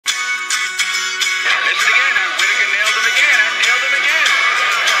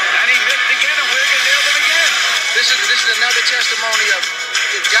the testimony of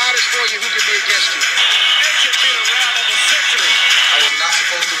if God is for you, who can be against you? This could be the round of the century. I was not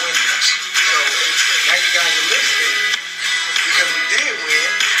supposed to win this. So now you guys are listening because we did win,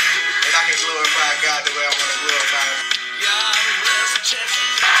 and I can glorify God the way I want to glorify Him. God bless Texas.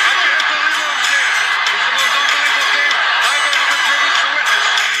 I can't believe what I'm seeing. It's the most unbelievable thing I've ever been privileged to witness.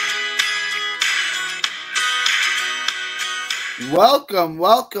 Welcome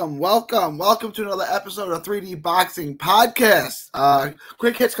to another episode of 3D Boxing Podcast.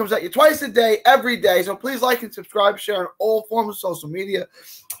 Quick Hits comes at you twice a day, every day. So please like and subscribe, share on all forms of social media.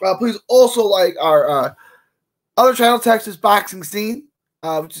 Please also like our other channel, Texas Boxing Scene,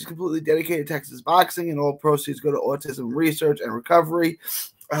 which is completely dedicated to Texas boxing, and all proceeds go to autism research and recovery.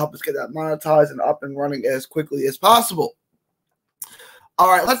 Help us get that monetized and up and running as quickly as possible. All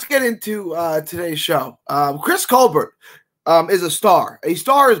right, let's get into today's show. Chris Colbert is a star. A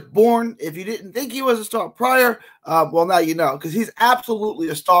star is born. If you didn't think he was a star prior, well, now you know, because he's absolutely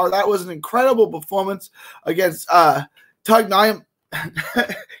a star. That was an incredible performance against King Tug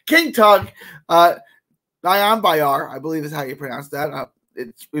Nyambayar, I believe is how you pronounce that.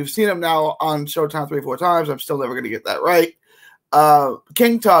 We've seen him now on Showtime 3 or 4 times. I'm still never going to get that right.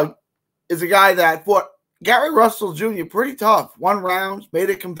 King Tug is a guy that fought Gary Russell Jr. pretty tough. Won rounds,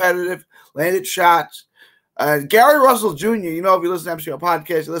 made it competitive, landed shots. Gary Russell Jr., you know, if you listen to MCO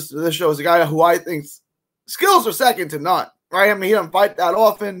podcast, you listen to this show, is a guy who I think skills are second to none, right? I mean, he doesn't fight that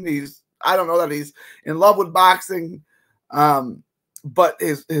often. I don't know that he's in love with boxing, but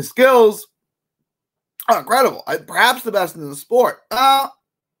his skills are incredible. Perhaps the best in the sport.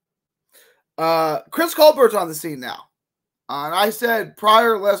 Chris Colbert's on the scene now. And I said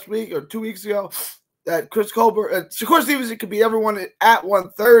prior last week or 2 weeks ago that Chris Colbert, Shakur Stevenson could beat everyone at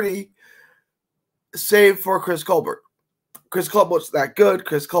 130, save for Chris Colbert. Chris Colbert's that good.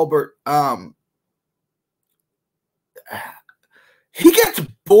 Chris Colbert, he gets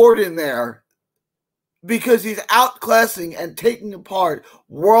bored in there because he's outclassing and taking apart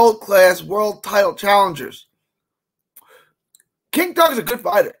world-class, world title challengers. King Tug's a good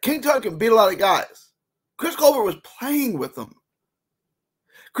fighter. King Tug can beat a lot of guys. Chris Colbert was playing with them.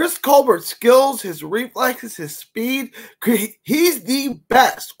 Chris Colbert's skills, his reflexes, his speed, he's the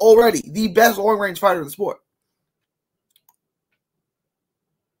best already, the best long-range fighter in the sport.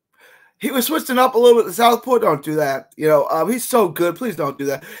 He was switching up a little bit to southpaw. Don't do that. You know, he's so good. Please don't do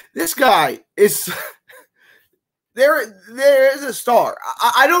that. This guy is there is a star.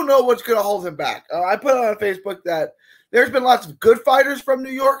 I don't know what's going to hold him back. I put on Facebook that there's been lots of good fighters from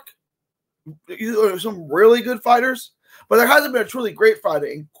New York, some really good fighters, but there hasn't been a truly great fighter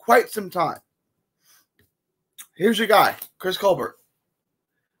in quite some time. Here's your guy, Chris Colbert.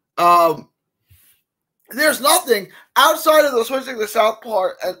 There's nothing outside of the switching the southpaw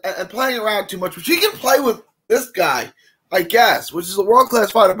and playing around too much, which he can play with this guy, I guess, which is a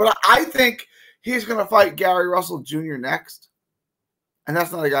world-class fighter. But I think he's going to fight Gary Russell Jr. next, and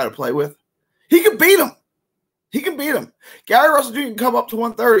that's not a guy to play with. He can beat him. He can beat him. Gary Russell Jr. can come up to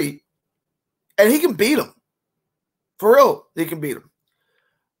 130, and he can beat him. For real, he can beat him.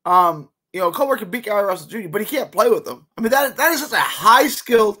 You know, Colbert can beat Gary Russell Jr., but he can't play with him. I mean, that is just a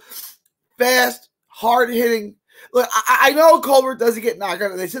high-skilled, fast, hard-hitting. Look, I know Colbert doesn't get knocked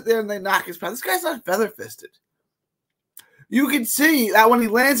out. They sit there and they knock his path. This guy's not feather-fisted. You can see that when he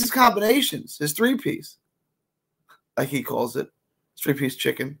lands his combinations, his three-piece, like he calls it, his three-piece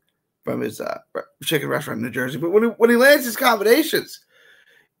chicken from his chicken restaurant in New Jersey. But when he lands his combinations,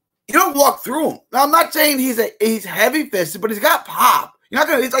 you don't walk through him. Now, I'm not saying he's heavy-fisted, but he's got pop.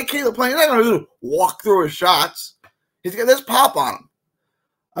 He's like Caleb Plant. You're not going to walk through his shots. He's got this pop on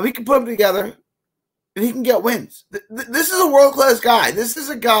him. He can put them together, and he can get wins. This is a world-class guy. This is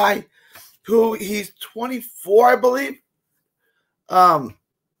a guy who he's 24, I believe.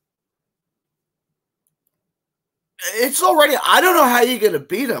 It's already, I don't know how you're going to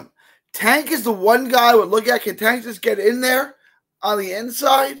beat him. Tank is the one guy I would look at. Can Tank just get in there on the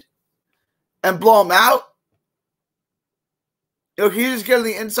inside and blow him out? You know, can you just get on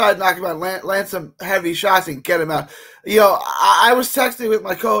the inside, knock him out, land some heavy shots, and get him out? You know, I was texting with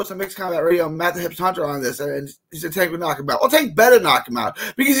my co-host on Mixed Combat Radio, Matt the Hips Hunter, on this, and he said Tank would knock him out. Well, Tank better knock him out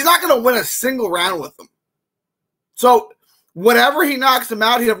because he's not going to win a single round with him. So, whenever he knocks him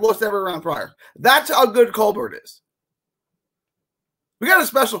out, he'd have lost every round prior. That's how good Colbert is. We got a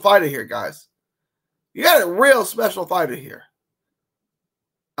special fighter here, guys. You got a real special fighter here.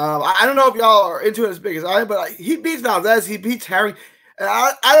 I don't know if y'all are into it as big as I am, but he beats Valdez. He beats Harry. And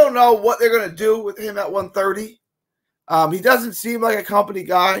I don't know what they're going to do with him at 130. He doesn't seem like a company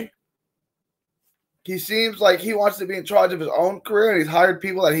guy. He seems like he wants to be in charge of his own career, and he's hired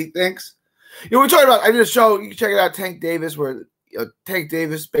people that he thinks You know, we're talking about. I did a show. You can check it out. Tank Davis, where Tank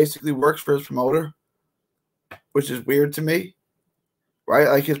Davis basically works for his promoter, which is weird to me, right?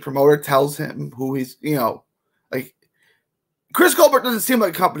 Like his promoter tells him who he's. Like Chris Colbert doesn't seem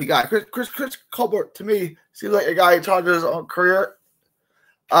like a company guy. Chris Colbert to me seems like a guy in charge of his own career.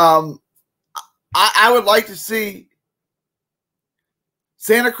 I would like to see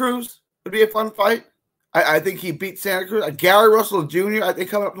Santa Cruz. Would be a fun fight. I think he beat Santa Cruz. Gary Russell Jr., I think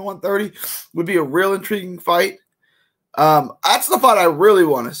coming up to 130 would be a real intriguing fight. That's the fight I really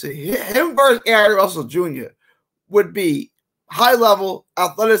want to see. Him versus Gary Russell Jr. would be high-level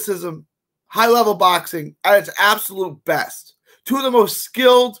athleticism, high-level boxing at its absolute best. Two of the most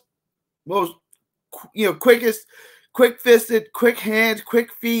skilled, most quickest, quick-fisted, quick hands,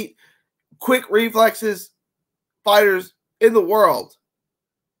 quick feet, quick reflexes fighters in the world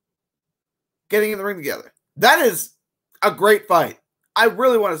getting in the ring together. That is a great fight. I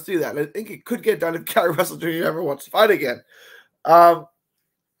really want to see that. I think it could get done if Gary Russell Jr. ever wants to fight again. But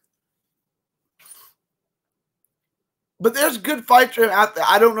there's good fights out there.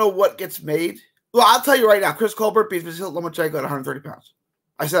 I don't know what gets made. Well, I'll tell you right now, Chris Colbert beats Vasily Lomachenko at 130 pounds.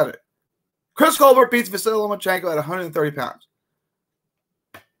 I said it. Chris Colbert beats Vasily Lomachenko at 130 pounds.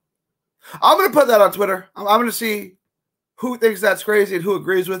 I'm going to put that on Twitter. I'm going to see who thinks that's crazy and who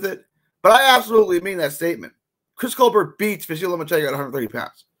agrees with it. But I absolutely mean that statement. Chris Colbert beats Vasily Lomachenko at 130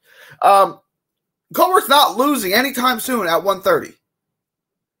 pounds. Colbert's not losing anytime soon at 130.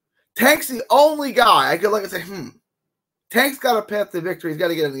 Tank's the only guy I could look and say, Tank's got a path to victory. He's got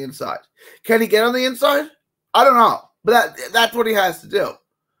to get on the inside. Can he get on the inside? I don't know. But that's what he has to do.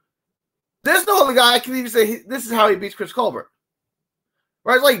 There's no other guy I can even say this is how he beats Chris Colbert.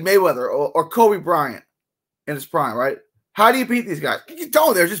 Right? It's like Mayweather or Kobe Bryant in his prime, right? How do you beat these guys? You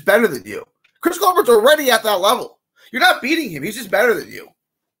don't. They're just better than you. Chris Colbert's already at that level. You're not beating him. He's just better than you.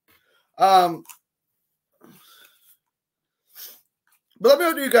 But let me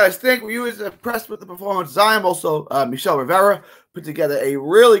know what you guys think. Were you as impressed with the performance? I am also. Michelle Rivera put together a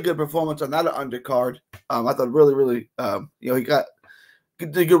really good performance on that undercard. I thought really, he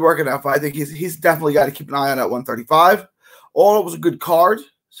did good work in that fight. I think he's definitely got to keep an eye on at 135. All it was a good card.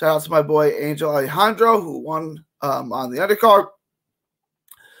 Shout out to my boy Angel Alejandro who won on the undercard.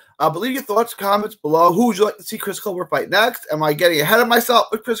 Leave your thoughts, comments below. Who would you like to see Chris Colbert fight next? Am I getting ahead of myself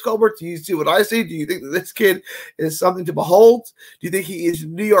with Chris Colbert? Do you see what I see? Do you think that this kid is something to behold? Do you think he is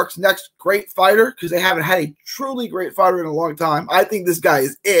New York's next great fighter? Because they haven't had a truly great fighter in a long time. I think this guy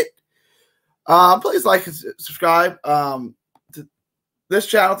is it. Please like and subscribe to this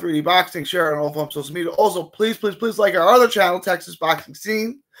channel, 3D Boxing. Share it on all forms of social media. Also, please like our other channel, Texas Boxing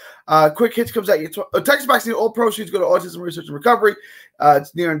Scene. Quick Hits comes out. Texas Boxing, all proceeds go to autism research and recovery.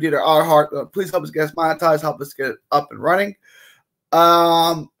 It's near and dear to our heart. Please help us get us monetized. Help us get it up and running.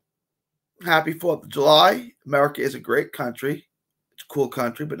 Happy 4th of July. America is a great country. It's a cool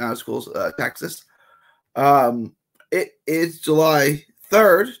country, but not as cool as Texas. It is July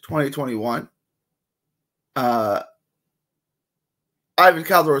 3rd, 2021. Ivan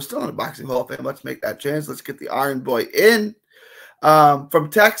Calderon is still in the Boxing Hall of Fame. Let's make that change. Let's get the Iron Boy in. From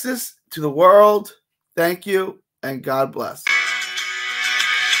Texas to the world, thank you and God bless.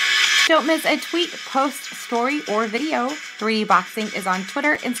 Don't miss a tweet, post, story, or video. 3D Boxing is on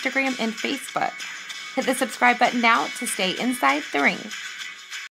Twitter, Instagram, and Facebook. Hit the subscribe button now to stay inside the ring.